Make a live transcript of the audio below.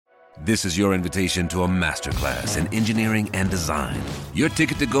This is your invitation to a masterclass in engineering and design. Your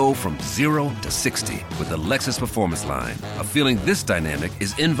ticket to go from 0 to 60 with the Lexus Performance Line. A feeling this dynamic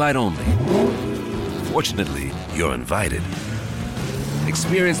is invite only. Fortunately, you're invited.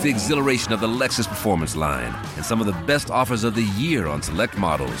 Experience the exhilaration of the Lexus Performance Line and some of the best offers of the year on select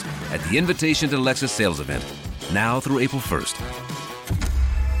models at the Invitation to Lexus sales event, now through April 1st.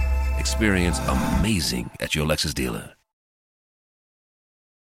 Experience amazing at your Lexus dealer.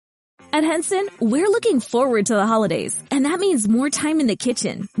 At Henson, we're looking forward to the holidays, and that means more time in the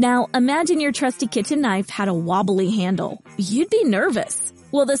kitchen. Now, imagine your trusty kitchen knife had a wobbly handle. You'd be nervous.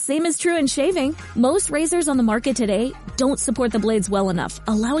 Well, the same is true in shaving. Most razors on the market today don't support the blades well enough,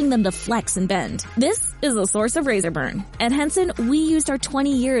 allowing them to flex and bend. This is a source of razor burn. At Henson, we used our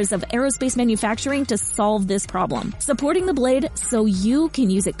 20 years of aerospace manufacturing to solve this problem, supporting the blade so you can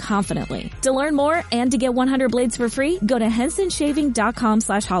use it confidently. To learn more and to get 100 blades for free, go to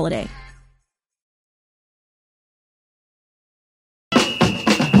hensonshaving.com/holiday.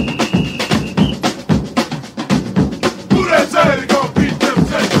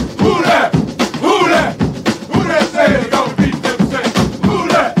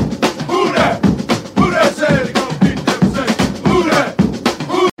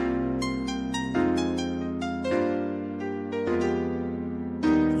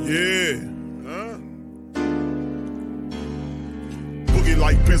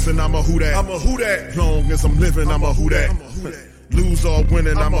 I'm a who that. I'm a who that. Long as I'm living, I'm a who that. Lose or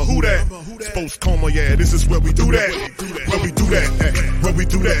winning, I'm a who that. Sports coma, yeah, this is where we do that. Where we do that, where we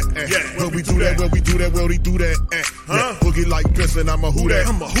do that, where we do that, where we do that, where we do that. Boogie like Benson, I'm a who that.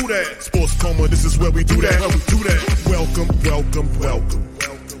 I'm a who that. Sports coma, this is where we do that. Where we do that. Welcome, welcome, welcome.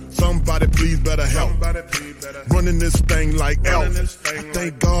 Somebody please better help. Running this thing like elf. I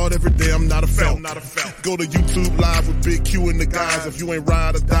thank God every day I'm not a felt. Go to YouTube Live with Big Q and the guys. If you ain't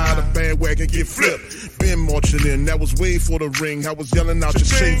ride or die, the bandwagon get flipped. Been marching in, that was way for the ring. I was yelling out your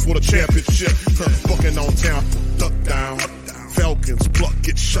shame for the championship. Fucking on town, duck down. Falcons, pluck,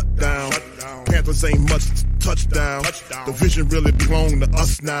 get shut down. Panthers ain't much touchdown. The vision really belong to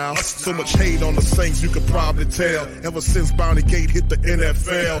us now. So much hate on the Saints, you could probably tell. Ever since Bounty Gate hit the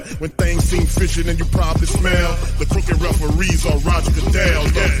NFL, when things seem fishy and you probably smell the crooked referees or Roger Goodell.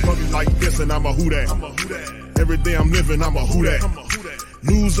 Fucking like this and I'm a who that. Every day I'm living, I'm a who that.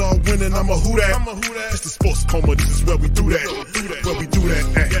 Lose or winning, I'm a who that. It's the sports coma, this is where we do that. Where we do that,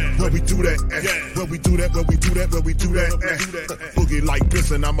 where we do that, where we do that, where we do that, where we do that. Boogie like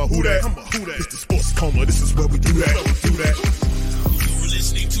Benson, I'm a who that. It's the sports coma, this is where we do that. You're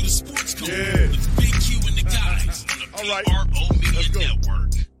listening to the sports coma with Big Q and the guys on the PRO Media Network.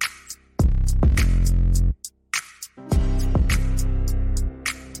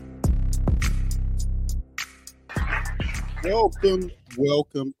 Welcome.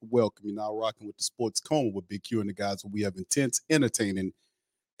 You're now rocking with the Sports Coma with Big Q and the guys, where we have intense, entertaining,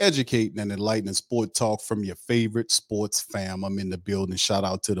 educating, and enlightening sport talk from your favorite sports fam. I'm in the building. Shout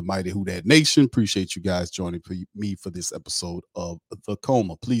out to the mighty Who Dat Nation. Appreciate you guys joining me for this episode of The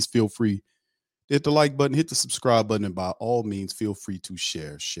Coma. Please feel free to hit the like button, hit the subscribe button, and by all means, feel free to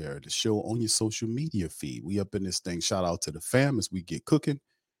share the show on your social media feed. We up in this thing. Shout out to the fam as we get cooking.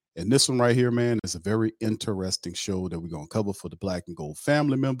 And this one right here, man, is a very interesting show that we're going to cover for the Black and Gold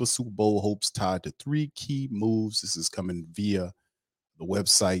family members. Super Bowl hopes tied to 3 key moves. This is coming via the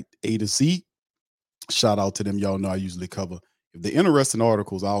website A to Z. Shout out to them. Y'all know I usually cover. If they're interesting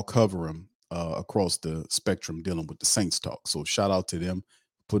articles, I'll cover them across the spectrum dealing with the Saints talk. So shout out to them.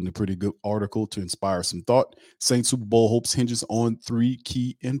 Putting a pretty good article to inspire some thought. Saints Super Bowl hopes hinges on 3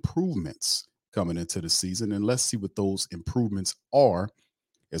 key improvements coming into the season. And let's see what those improvements are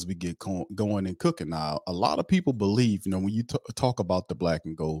as we get going and cooking. Now, a lot of people believe, when you talk about the Black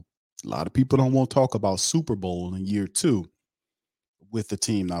and Gold, a lot of people don't want to talk about Super Bowl in year 2 with the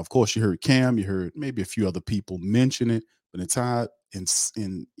team. Now, of course, you heard Cam, you heard maybe a few other people mention it, but in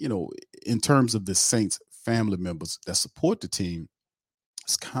terms of the Saints family members that support the team,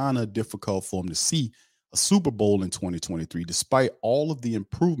 it's kind of difficult for them to see a Super Bowl in 2023, despite all of the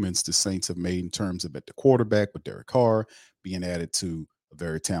improvements the Saints have made in terms of at the quarterback with Derek Carr being added to a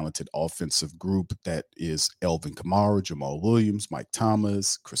very talented offensive group that is Elvin Kamara, Jamal Williams, Mike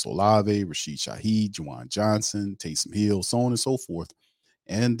Thomas, Chris Olave, Rashid Shaheed, Juwan Johnson, Taysom Hill, so on and so forth.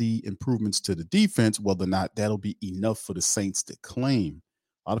 And the improvements to the defense, whether or not that'll be enough for the Saints to claim.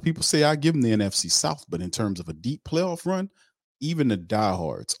 A lot of people say I give them the NFC South, but in terms of a deep playoff run, even the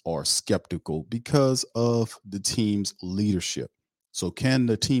diehards are skeptical because of the team's leadership. So can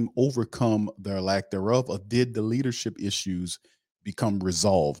the team overcome their lack thereof, or did the leadership issues become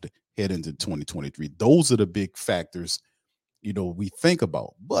resolved head into 2023? Those are the big factors, we think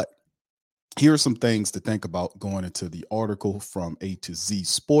about. But here are some things to think about going into the article from A to Z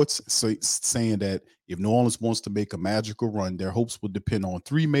Sports, saying that if New Orleans wants to make a magical run, their hopes will depend on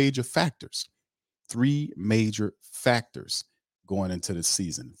three major factors. Three major factors going into the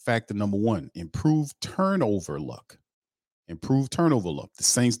season. Factor number one: improved turnover luck. Improved turnover luck. The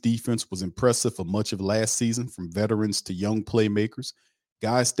Saints defense was impressive for much of last season, from veterans to young playmakers.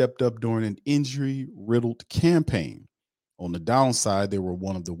 Guys stepped up during an injury riddled campaign. On the downside, they were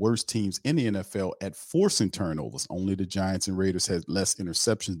one of the worst teams in the NFL at forcing turnovers. Only the Giants and Raiders had less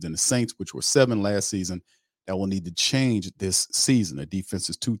interceptions than the Saints, which were 7 last season. That will need to change this season. The defense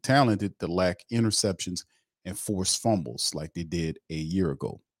is too talented to lack interceptions and force fumbles like they did a year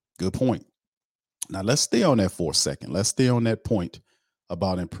ago. Good point. Now, let's stay on that for a second. Let's stay on that point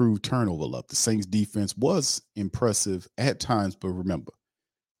about improved turnover luck. The Saints defense was impressive at times, but remember,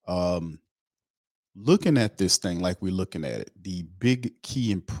 looking at this thing like we're looking at it, the big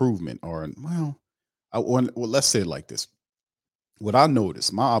key improvement, or let's say it like this. What I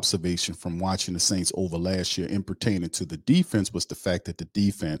noticed, my observation from watching the Saints over last year in pertaining to the defense, was the fact that the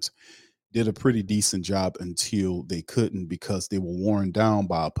defense did a pretty decent job until they couldn't, because they were worn down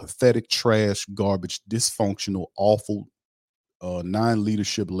by a pathetic, trash, garbage, dysfunctional, awful,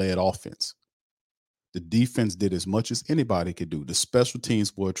 non-leadership led offense. The defense did as much as anybody could do. The special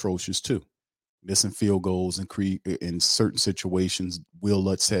teams were atrocious too. Missing field goals in certain situations. Will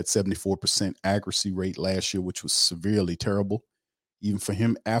Lutz had 74% accuracy rate last year, which was severely terrible, even for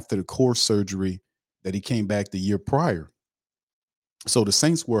him after the core surgery that he came back the year prior. So the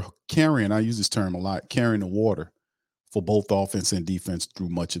Saints were carrying, I use this term a lot, carrying the water for both offense and defense through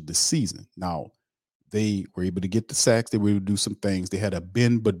much of the season. Now, they were able to get the sacks. They were able to do some things. They had a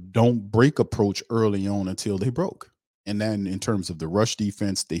bend but don't break approach early on until they broke. And then in terms of the rush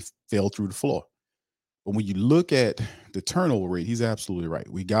defense, they fell through the floor. But when you look at the turnover rate, he's absolutely right.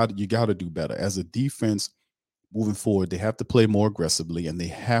 You got to do better. As a defense moving forward, they have to play more aggressively, and they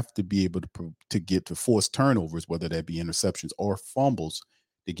have to be able to get to force turnovers, whether that be interceptions or fumbles,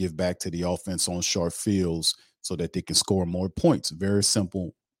 to give back to the offense on short fields so that they can score more points. Very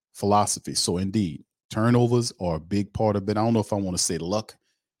simple philosophy. So indeed, turnovers are a big part of it. I don't know if I want to say luck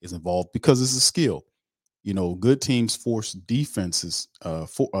is involved, because it's a skill. Good teams force defenses.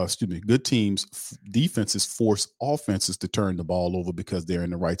 Defenses force offenses to turn the ball over because they're in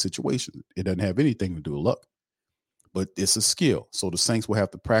the right situation. It doesn't have anything to do with luck, but it's a skill. So the Saints will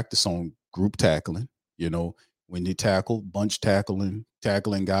have to practice on group tackling. When they tackle, bunch tackling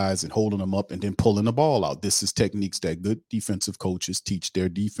guys and holding them up and then pulling the ball out. This is techniques that good defensive coaches teach their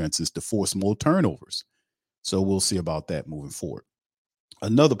defenses to force more turnovers. So we'll see about that moving forward.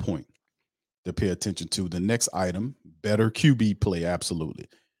 Another point to pay attention to, the next item, better QB play. Absolutely.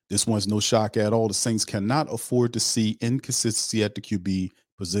 This one's no shock at all. The Saints cannot afford to see inconsistency at the QB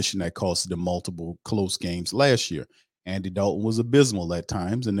position that cost them multiple close games last year. Andy Dalton was abysmal at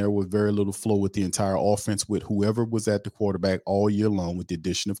times, and there was very little flow with the entire offense with whoever was at the quarterback all year long. With the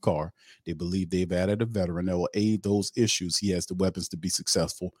addition of Carr, they believe they've added a veteran that will aid those issues. He has the weapons to be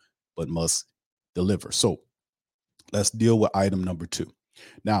successful, but must deliver. So let's deal with item number 2.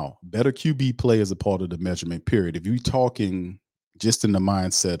 Now, better QB play is a part of the measurement period. If you're talking just in the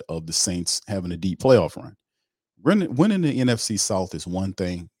mindset of the Saints having a deep playoff run, winning the NFC South is one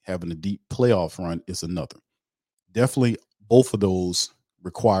thing. Having a deep playoff run is another. Definitely both of those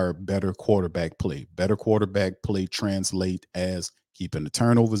require better quarterback play. Better quarterback play translate as keeping the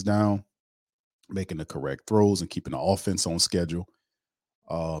turnovers down, making the correct throws, and keeping the offense on schedule,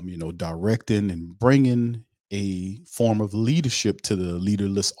 directing and bringing a form of leadership to the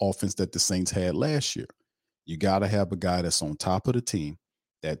leaderless offense that the Saints had last year. You got to have a guy that's on top of the team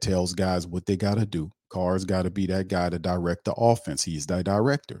that tells guys what they got to do. Carr's got to be that guy to direct the offense. He's the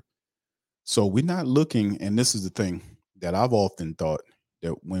director. So we're not looking, and this is the thing that I've often thought,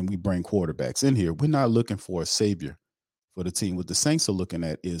 that when we bring quarterbacks in here, we're not looking for a savior for the team. What the Saints are looking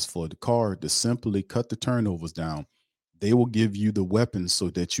at is for the Carr to simply cut the turnovers down. They will give you the weapons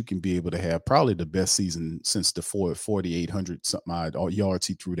so that you can be able to have probably the best season since the 4,800 something odd yards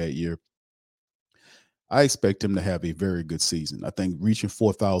he threw that year. I expect him to have a very good season. I think reaching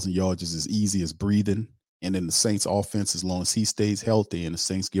 4,000 yards is as easy as breathing. And in the Saints offense, as long as he stays healthy and the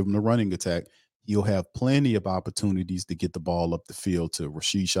Saints give him a running attack, he'll have plenty of opportunities to get the ball up the field to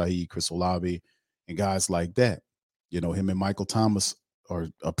Rashid Shaheed, Chris Olave, and guys like that. Him and Michael Thomas are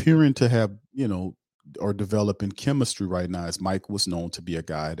appearing to have, are developing chemistry right now, as Mike was known to be a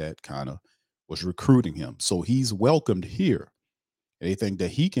guy that kind of was recruiting him. So he's welcomed here. And they think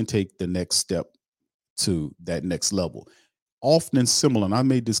that he can take the next step to that next level. Often similar, and I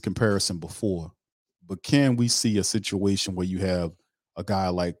made this comparison before, but can we see a situation where you have a guy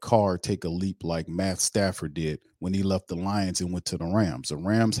like Carr take a leap like Matt Stafford did when he left the Lions and went to the Rams. The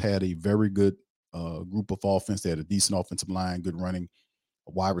Rams had a very good group of offense. They had a decent offensive line, good running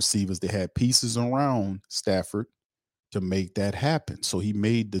wide receivers. They had pieces around Stafford to make that happen. So he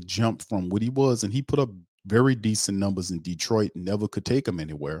made the jump from what he was, and he put up very decent numbers in Detroit, never could take him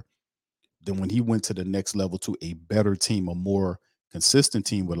anywhere. Then when he went to the next level to a better team, a more consistent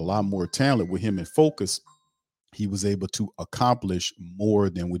team with a lot more talent with him in focus, he was able to accomplish more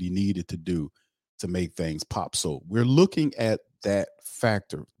than what he needed to do to make things pop. So we're looking at that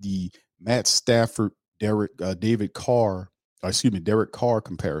factor, the Matt Stafford, Derek Carr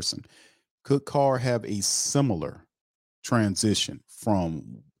comparison. Could Carr have a similar transition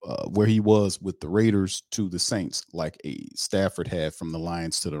from where he was with the Raiders to the Saints, like a Stafford had from the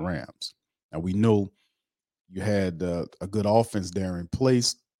Lions to the Rams? Now we know you had a good offense there in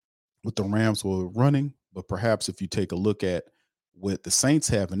place with the Rams were running, but perhaps if you take a look at what the Saints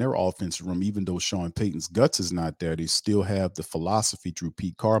have in their offensive room, even though Sean Payton's guts is not there, they still have the philosophy through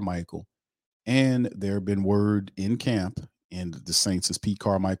Pete Carmichael. And there have been word in camp and the Saints as Pete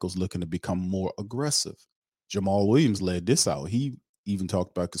Carmichael's looking to become more aggressive. Jamal Williams led this out. He even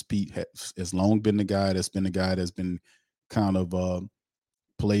talked about, because Pete has long been the guy that's been kind of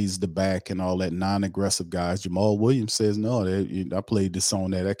plays the back and all that non-aggressive guys. Jamal Williams says, no, I played this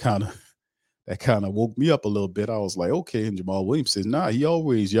on that. That kind of woke me up a little bit. I was like, okay. And Jamal Williams says, nah, he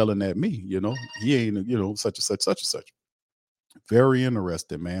always yelling at me. He ain't, such and such, such and such. Very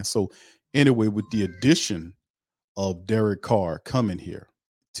interesting, man. So anyway, with the addition of Derek Carr coming here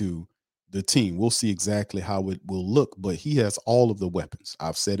to the team, we'll see exactly how it will look, but he has all of the weapons.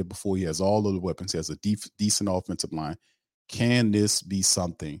 I've said it before. He has all of the weapons. He has a decent offensive line. Can this be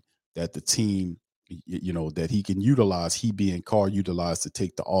something that the team, that he can utilize, he being Carr utilized to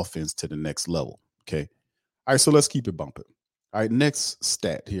take the offense to the next level? Okay. All right. So let's keep it bumping. All right. Next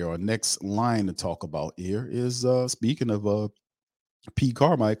stat here, or next line to talk about here is speaking of Pete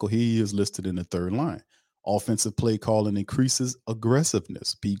Carmichael, he is listed in the third line. Offensive play calling increases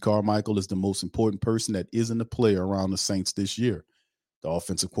aggressiveness. Pete Carmichael is the most important person that isn't a player around the Saints this year. The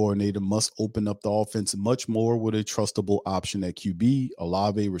offensive coordinator must open up the offense much more with a trustable option at QB.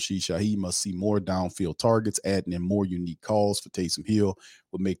 Olave, Rashid Shaheed must see more downfield targets. Adding in more unique calls for Taysom Hill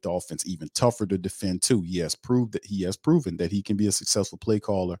would make the offense even tougher to defend too. He has proven that he can be a successful play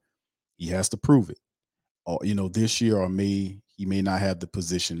caller. He has to prove it. This year he may not have the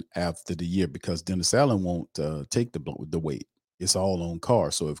position after the year, because Dennis Allen won't take the weight. It's all on Carr.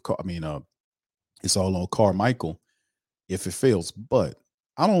 So it's all on Carmichael if it fails, but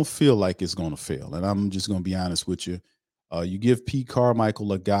I don't feel like it's going to fail. And I'm just going to be honest with you. You give Pete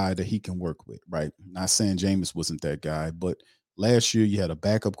Carmichael a guy that he can work with, right? Not saying Jameis wasn't that guy, but last year you had a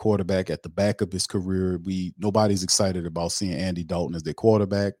backup quarterback at the back of his career. Nobody's excited about seeing Andy Dalton as their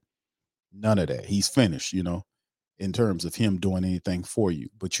quarterback. None of that. He's finished, in terms of him doing anything for you.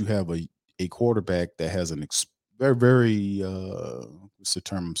 But you have a quarterback that has very, very, what's the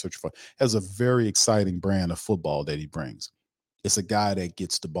term I'm searching for? Has a very exciting brand of football that he brings. It's a guy that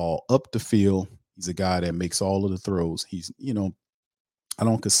gets the ball up the field. He's a guy that makes all of the throws. He's, I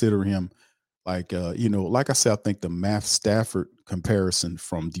don't consider him like I said, I think the Matt Stafford comparison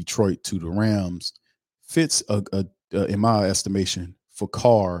from Detroit to the Rams fits in my estimation for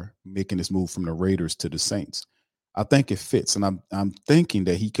Carr making this move from the Raiders to the Saints. I think it fits, and I'm thinking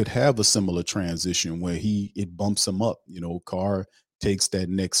that he could have a similar transition where it bumps him up. Carr takes that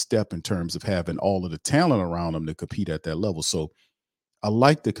next step in terms of having all of the talent around him to compete at that level. So I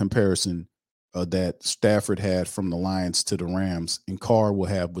like the comparison that Stafford had from the Lions to the Rams, and Carr will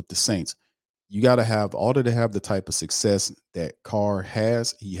have with the Saints. You got to have, order to have the type of success that Carr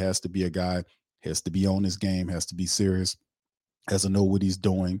has, he has to be a guy, has to be on his game, has to be serious, has to know what he's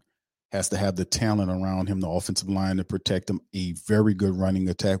doing, has to have the talent around him, the offensive line to protect him, a very good running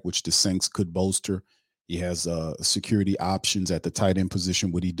attack, which the Saints could bolster. He has security options at the tight end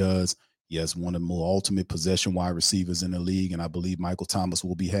position, what he does. He has one of the more ultimate possession wide receivers in the league, and I believe Michael Thomas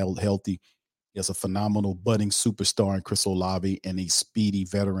will be held healthy. He has a phenomenal budding superstar in Chris Olave and a speedy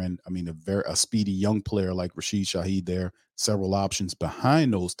veteran. A speedy young player like Rashid Shaheed there. Several options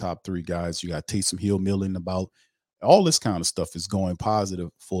behind those top three guys. You got Taysom Hill milling about. All this kind of stuff is going positive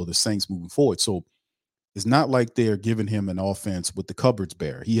for the Saints moving forward. So it's not like they're giving him an offense with the cupboards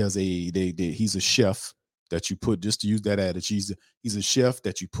bare. He has he's a chef that you put, just to use that adage, he's a chef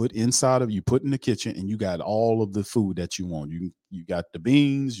that you put in the kitchen, and you got all of the food that you want. You got the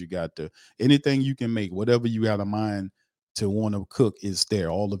beans, you got anything you can make, whatever you got in mind to want to cook is there.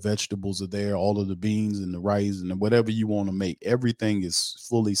 All the vegetables are there, all of the beans and the rice and whatever you want to make. Everything is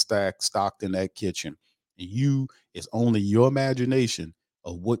fully stocked in that kitchen. It's only your imagination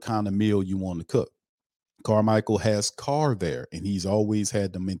of what kind of meal you want to cook. Carmichael has Carr there, and he's always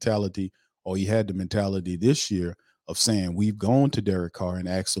had the mentality, or he had the mentality this year of saying, we've gone to Derek Carr and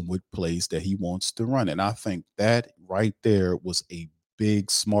asked him what plays that he wants to run. And I think that right there was a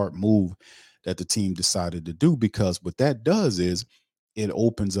big, smart move that the team decided to do, because what that does is it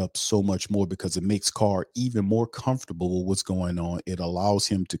opens up so much more, because it makes Carr even more comfortable with what's going on. It allows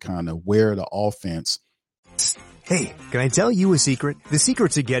him to kind of wear the offense. Hey, can I tell you a secret? The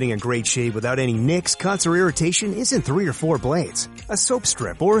secret to getting a great shave without any nicks, cuts, or irritation isn't 3 or 4 blades, a soap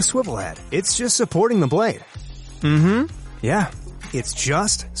strip, or a swivel head. It's just supporting the blade. Yeah, it's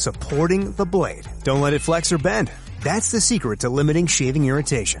just supporting the blade. Don't let it flex or bend. That's the secret to limiting shaving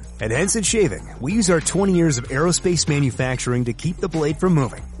irritation. At Henson Shaving, we use our 20 years of aerospace manufacturing to keep the blade from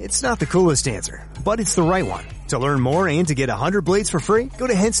moving. It's not the coolest answer, but it's the right one. To learn more and to get 100 blades for free, go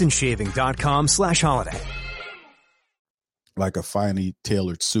to hensonshaving.com/holiday. Like a finely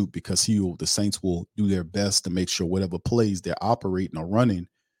tailored suit, because the Saints will do their best to make sure whatever plays they're operating or running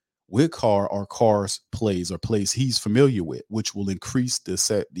with Carr are Carr's plays or plays he's familiar with, which will increase the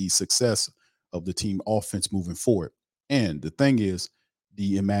success of the team offense moving forward. And the thing is,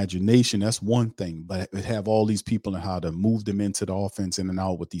 the imagination, that's one thing, but have all these people and how to move them into the offense in and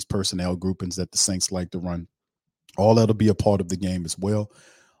out with these personnel groupings that the Saints like to run. All that'll be a part of the game as well.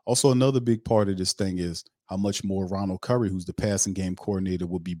 Also, another big part of this thing is how much more Ronald Curry, who's the passing game coordinator,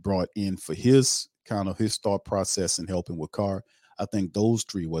 will be brought in for his thought process and helping with Carr. I think those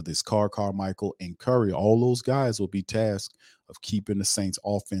three, whether it's Carr, Carmichael, and Curry, all those guys will be tasked of keeping the Saints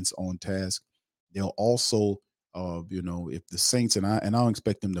offense on task. They'll also, if the Saints, and I don't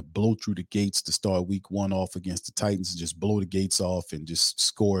expect them to blow through the gates to start week 1 off against the Titans and just blow the gates off and just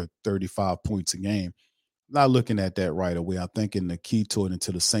score 35 points a game. Not looking at that right away. I'm thinking the key to it,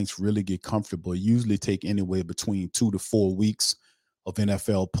 until the Saints really get comfortable, usually take anywhere between 2 to 4 weeks of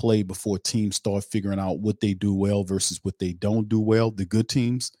NFL play before teams start figuring out what they do well versus what they don't do well. The good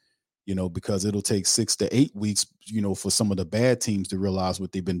teams, because it'll take 6 to 8 weeks, for some of the bad teams to realize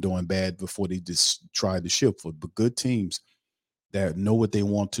what they've been doing bad before they just try to shift. But good teams that know what they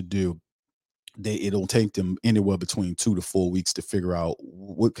want to do, it'll take them anywhere between 2 to 4 weeks to figure out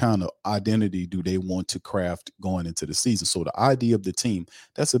what kind of identity do they want to craft going into the season. So the idea of the team,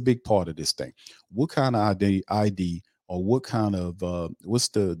 that's a big part of this thing. What kind of ID or what kind of what's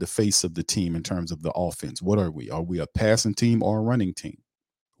the face of the team in terms of the offense? What are we? Are we a passing team or a running team?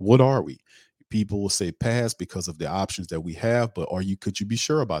 What are we? People will say pass because of the options that we have, but could you be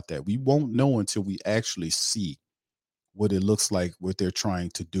sure about that? We won't know until we actually see what it looks like, what they're trying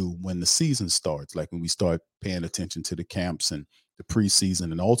to do when the season starts, like when we start paying attention to the camps and the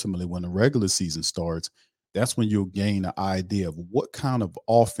preseason, and ultimately when the regular season starts. That's when you'll gain an idea of what kind of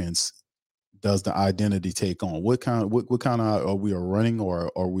offense does the identity take on. What kind of are we a running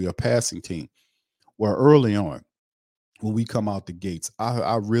or are we a passing team? Well, early on, when we come out the gates,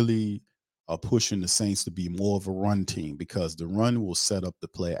 I really are pushing the Saints to be more of a run team, because the run will set up the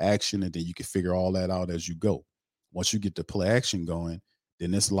play action, and then you can figure all that out as you go. Once you get the play action going,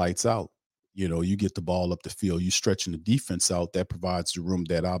 then it's lights out. You get the ball up the field, you stretching the defense out. That provides the room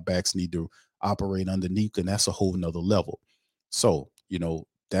that our backs need to operate underneath, and that's a whole nother level. So,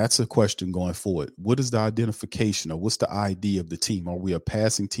 that's a question going forward. What is the identification, or what's the idea of the team? Are we a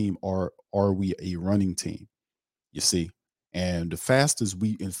passing team or are we a running team? You see? And the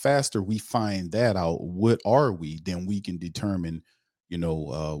faster we find that out, what are we, then we can determine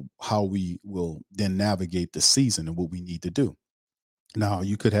how we will then navigate the season and what we need to do. Now,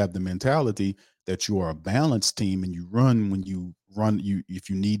 you could have the mentality that you are a balanced team and you run when you run. If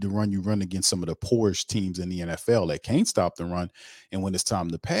you need to run, you run against some of the poorest teams in the NFL that can't stop the run. And when it's time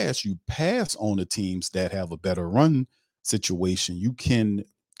to pass, you pass on the teams that have a better run situation. You can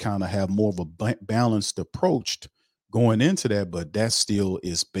kind of have more of a balanced approach going into that, but that still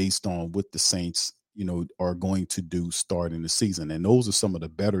is based on what the Saints are going to do starting the season. And those are some of the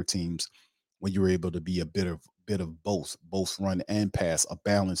better teams when you're able to be a bit of both run and pass. A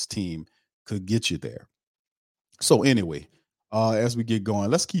balanced team could get you there. So anyway, as we get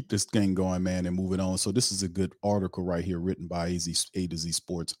going, let's keep this thing going, man, and move it on. So this is a good article right here written by A to Z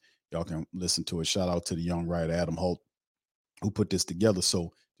Sports. Y'all can listen to it. Shout out to the young writer, Adam Holt, who put this together.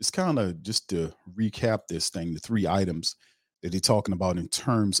 So just to recap this thing, the 3 items that they're talking about in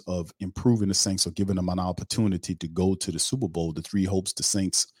terms of improving the Saints or giving them an opportunity to go to the Super Bowl. The 3 hopes the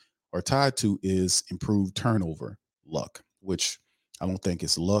Saints are tied to is improved turnover luck, which I don't think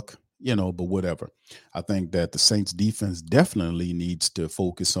it's luck. but whatever. I think that the Saints defense definitely needs to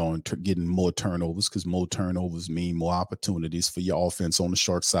focus on getting more turnovers, because more turnovers mean more opportunities for your offense on the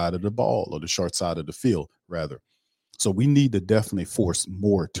short side of the ball, or the short side of the field, rather. So we need to definitely force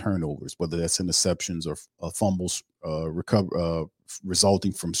more turnovers, whether that's interceptions or fumbles,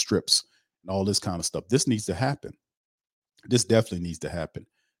 resulting from strips and all this kind of stuff. This needs to happen. This definitely needs to happen.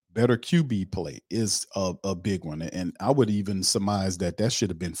 Better QB play is a big one. And I would even surmise that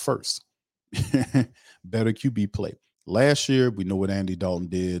should have been first. Better QB play. Last year, we know what Andy Dalton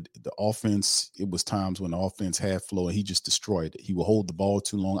did. The offense, it was times when the offense had flow and he just destroyed it. He would hold the ball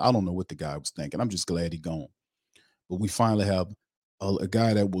too long. I don't know what the guy was thinking. I'm just glad he gone. But we finally have a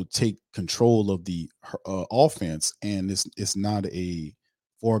guy that will take control of the offense, and it's not a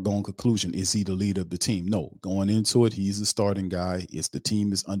foregone conclusion. Is he the leader of the team? No, going into it, he's the starting guy. It's the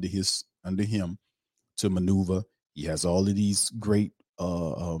team is under him to maneuver. He has all of these great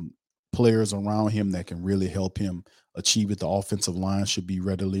players around him that can really help him achieve it. The offensive line should be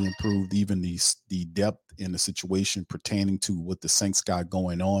readily improved. Even the depth in the situation pertaining to what the Saints got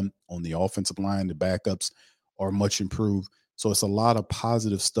going on the offensive line, the backups are much improved. So it's a lot of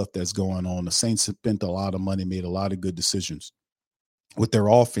positive stuff that's going on. The Saints spent a lot of money, made a lot of good decisions with their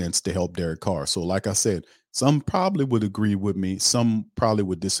offense to help Derek Carr. So like I said, some probably would agree with me. Some probably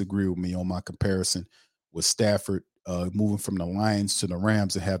would disagree with me on my comparison with Stafford moving from the Lions to the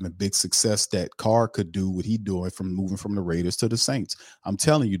Rams and having big success, that Carr could do what he doing from moving from the Raiders to the Saints. I'm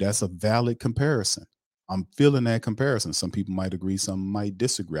telling you, that's a valid comparison. I'm feeling that comparison. Some people might agree, some might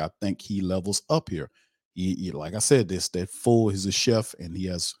disagree. I think he levels up here. He like I said, he's a chef, and he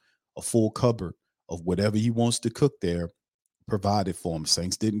has a full cupboard of whatever he wants to cook there provided for him.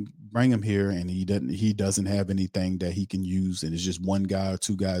 Saints didn't bring him here, and he doesn't have anything that he can use, and it's just one guy or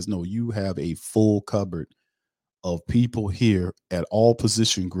two guys. No, you have a full cupboard of people here at all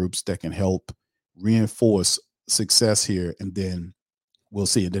position groups that can help reinforce success here, and then we'll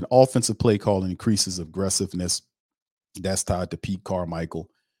see. And then offensive play calling increases aggressiveness. That's tied to Pete Carmichael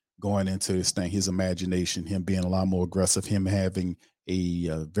going into this thing, his imagination, him being a lot more aggressive, him having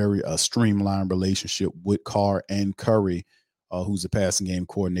a very streamlined relationship with Carr and Curry, who's the passing game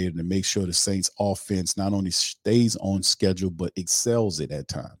coordinator, to make sure the Saints offense not only stays on schedule, but excels it at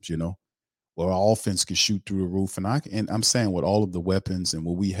times, where our offense can shoot through the roof. And I'm saying, with all of the weapons and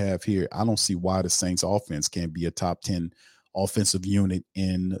what we have here, I don't see why the Saints offense can't be a top 10 offensive unit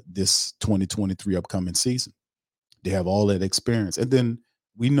in this 2023 upcoming season. They have all that experience. And then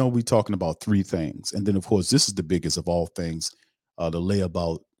we know we're talking about three things. And then, of course, this is the biggest of all things, the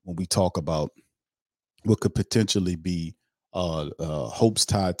layabout when we talk about what could potentially be hopes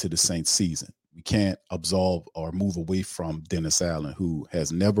tied to the Saints season. We can't absolve or move away from Dennis Allen, who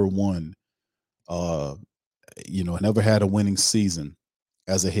has never won, never had a winning season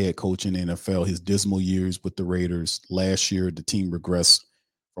as a head coach in the NFL. His dismal years with the Raiders. Last year, the team regressed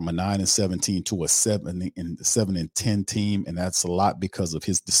from a 9-17 to a 7-10 team, and that's a lot because of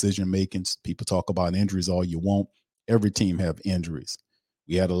his decision makings. People talk about injuries all you want. Every team have injuries.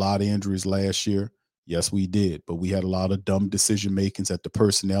 We had a lot of injuries last year. Yes, we did, but we had a lot of dumb decision makings at the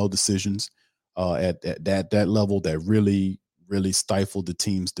personnel decisions at that level that really, really stifled the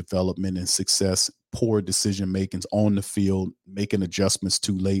team's development and success. Poor decision makings on the field, making adjustments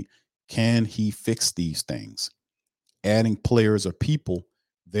too late. Can he fix these things? Adding players or people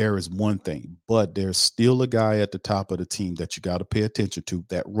there is one thing, but there's still a guy at the top of the team that you got to pay attention to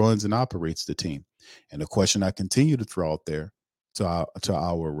that runs and operates the team. And the question I continue to throw out there to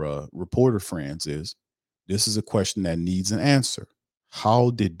our reporter friends is, this is a question that needs an answer. How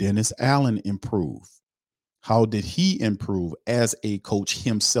did Dennis Allen improve? How did he improve as a coach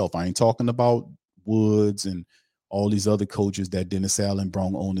himself? I ain't talking about Woods and all these other coaches that Dennis Allen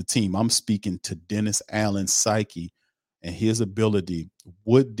brought on the team. I'm speaking to Dennis Allen's psyche and his ability.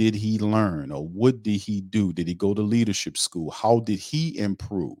 What did he learn, or what did he do? Did he go to leadership school? How did he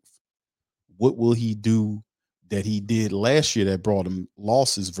improve? What will he do that he did last year that brought him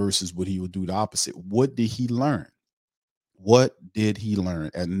losses versus what he would do the opposite? What did he learn? What did he learn?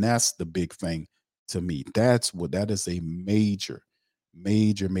 And that's the big thing to me. That is a major,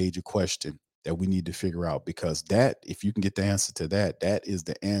 major, major question that we need to figure out, because that, if you can get the answer to that, that is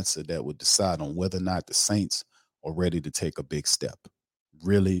the answer that would decide on whether or not the Saints are ready to take a big step.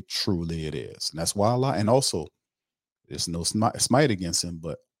 Really, truly it is. And that's why and also there's no smite against him,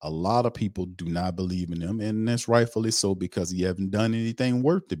 but a lot of people do not believe in him, and that's rightfully so, because he haven't done anything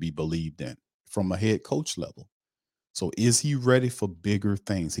worth to be believed in from a head coach level. So is he ready for bigger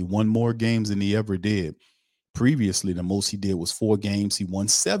things? He won more games than he ever did. Previously, the most he did was 4 games. He won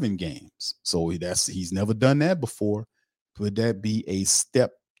 7 games. So he's never done that before. Could that be a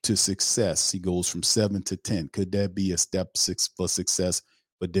step to success? He goes from 7 to 10. Could that be a step for success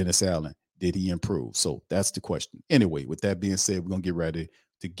for Dennis Allen? Did he improve? So that's the question. Anyway, with that being said, we're going to get ready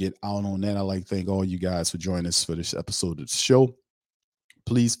to get out on that. I'd like to thank all you guys for joining us for this episode of the show.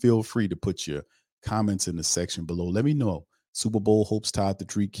 Please feel free to put your comments in the section below. Let me know. Super Bowl hopes tied to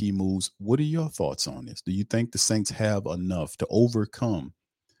 3 key moves. What are your thoughts on this? Do you think the Saints have enough to overcome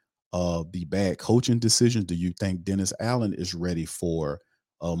the bad coaching decisions? Do you think Dennis Allen is ready for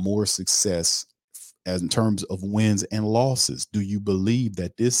more success as in terms of wins and losses? Do you believe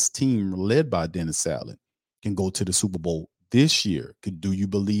that this team led by Dennis Allen can go to the Super Bowl this year? Do you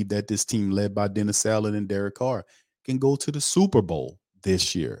believe that this team led by Dennis Allen and Derek Carr can go to the Super Bowl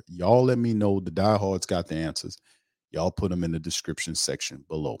this year? Y'all let me know. The diehards got the answers. Y'all put them in the description section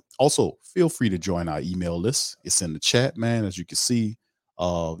below. Also, feel free to join our email list. It's in the chat, man. As you can see,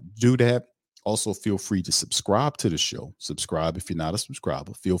 do that. Also, feel free to subscribe to the show. Subscribe if you're not a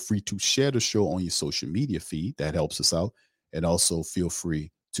subscriber. Feel free to share the show on your social media feed. That helps us out. And also feel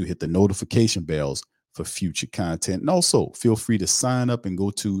free to hit the notification bells for future content. And also feel free to sign up and go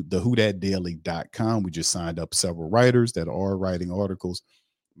to thewhothatdaily.com. We just signed up several writers that are writing articles.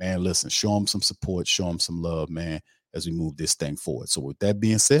 Man, listen, show them some support, show them some love, man, as we move this thing forward. So with that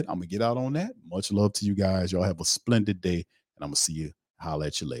being said, I'm going to get out on that. Much love to you guys. Y'all have a splendid day, and I'm going to see you. Holla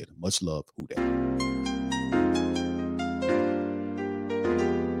at you later. Much love. Who dat?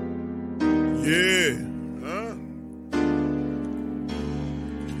 Yeah.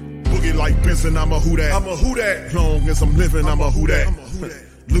 Boogie like Benson, I'm a who dat. I'm a who dat. Long as I'm living, I'm a who dat.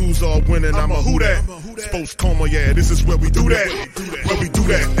 Lose or winning, I'm a who dat. Sports coma, yeah, this is where we do that. Where we do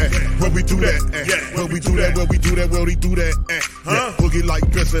that, where we do that, where we do that, where we do that, where we do that, Boogie like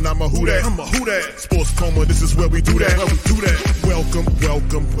Benson, I'm a who dat. I'm a who dat. Sports coma, this is where we do that. Where we do that. Welcome,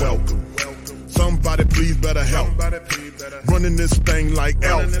 welcome, welcome. Somebody please better help. Running this thing like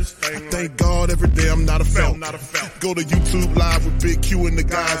Elf. I thank God every day I'm not a felt. Go to YouTube Live with Big Q and the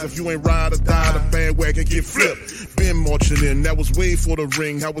guys. If you ain't ride or die, the bandwagon get flipped. Been marching in, that was way for the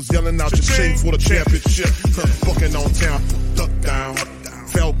ring. I was yelling out your shame for the championship. Bucking on town, duck down.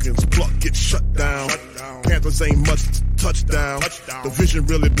 Falcons, pluck, get shut down. Panthers ain't much touchdown. The vision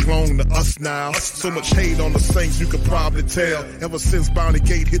really belong to us now. So much hate on the Saints, you could probably tell. Ever since Bounty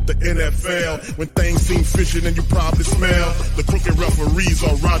Gate hit the NFL, when things seem fishy, then you probably smell the crooked referees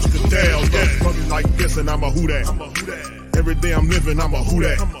or Roger Goodell. Yeah, probably like this, and I'm a who dat. Every day I'm living, I'm a who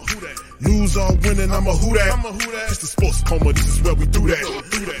dat. Lose or winning, I'm a who dat. It's the sports coma, this is where we do that.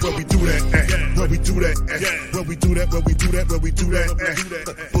 Where we do that, where we do that, where we do that, where we do that, where we do that,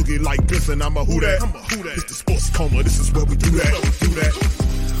 Boogie like this, and I'm a who dat. It's the sports coma, this is where we do that. You're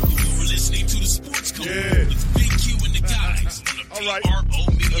listening to the Sports Coma with Big Q and the guys on the PRO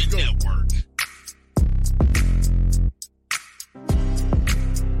Media Network.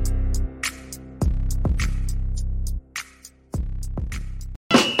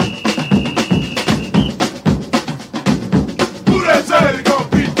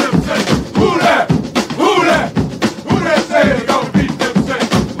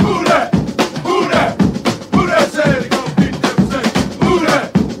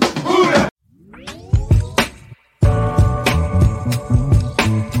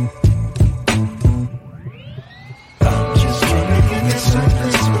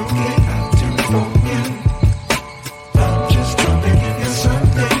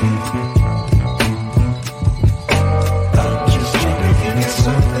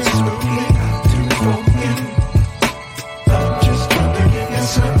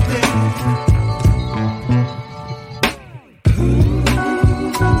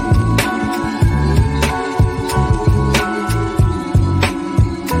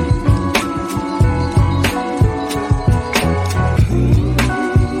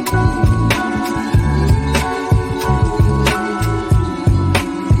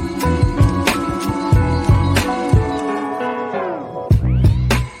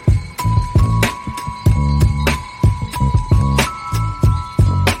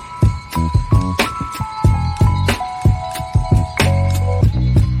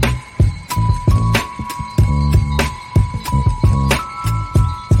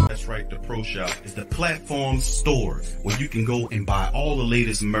 Store where you can go and buy all the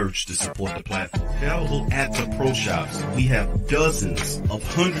latest merch to support the platform. Available at the Pro Shops, we have dozens of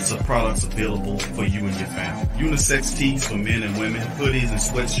hundreds of products available for you and your family. Unisex tees for men and women, hoodies and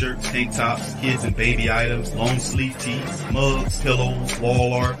sweatshirts, tank tops, kids and baby items, long sleeve tees, mugs, pillows,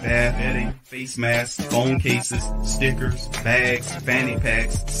 wall art, bath bedding, face masks, phone cases, stickers, bags, fanny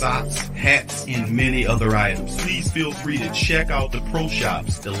packs, socks, hats, and many other items. Please feel free to check out the Pro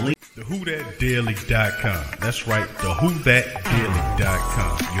Shops. The link TheWhoThatDaily.com. That's right,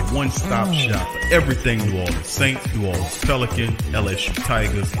 TheWhoThatDaily.com. one-stop shop for everything New Orleans Saints, New Orleans Pelicans, LSU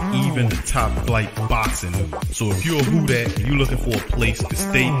Tigers, even the top flight boxing news. So if you're a Who Dat and you're looking for a place to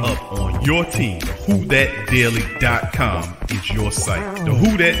stay up on your team, WhoDatDaily.com is your site. The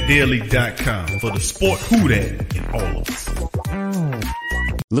WhoDatDaily.com for the sport Who Dat in all of us.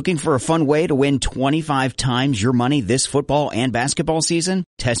 Looking for a fun way to win 25 times your money this football and basketball season?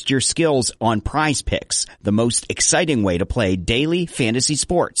 Test your skills on Prize Picks, the most exciting way to play daily fantasy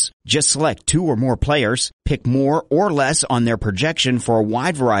sports. Just select 2 or more players, pick more or less on their projection for a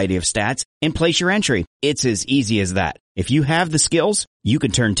wide variety of stats, and place your entry. It's as easy as that. If you have the skills, you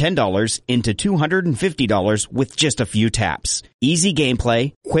can turn $10 into $250 with just a few taps. Easy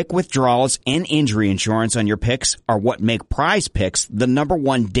gameplay, quick withdrawals, and injury insurance on your picks are what make Prize Picks the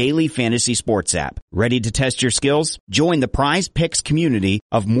 #1 daily fantasy sports app. Ready to test your skills? Join the Prize Picks community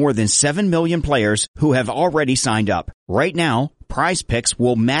of more than 7 million players who have already signed up. Right now, Prize Picks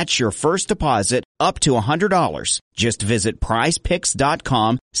will match your first deposit up to $100. Just visit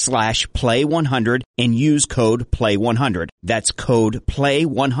prizepicks.com/play100 and use code play100. That's code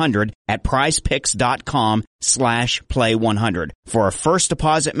play100 at prizepicks.com/play100 for a first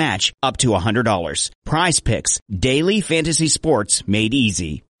deposit match up to $100. Prize Picks, daily fantasy sports made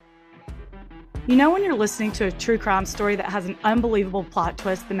easy. You know when you're listening to a true crime story that has an unbelievable plot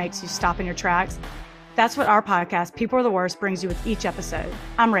twist that makes you stop in your tracks? That's what our podcast, People Are the Worst, brings you with each episode.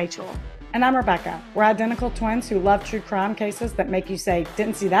 I'm Rachel. And I'm Rebecca. We're identical twins who love true crime cases that make you say,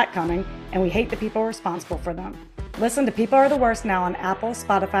 didn't see that coming, and we hate the people responsible for them. Listen to People Are the Worst now on Apple,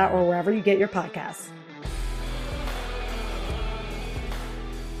 Spotify, or wherever you get your podcasts.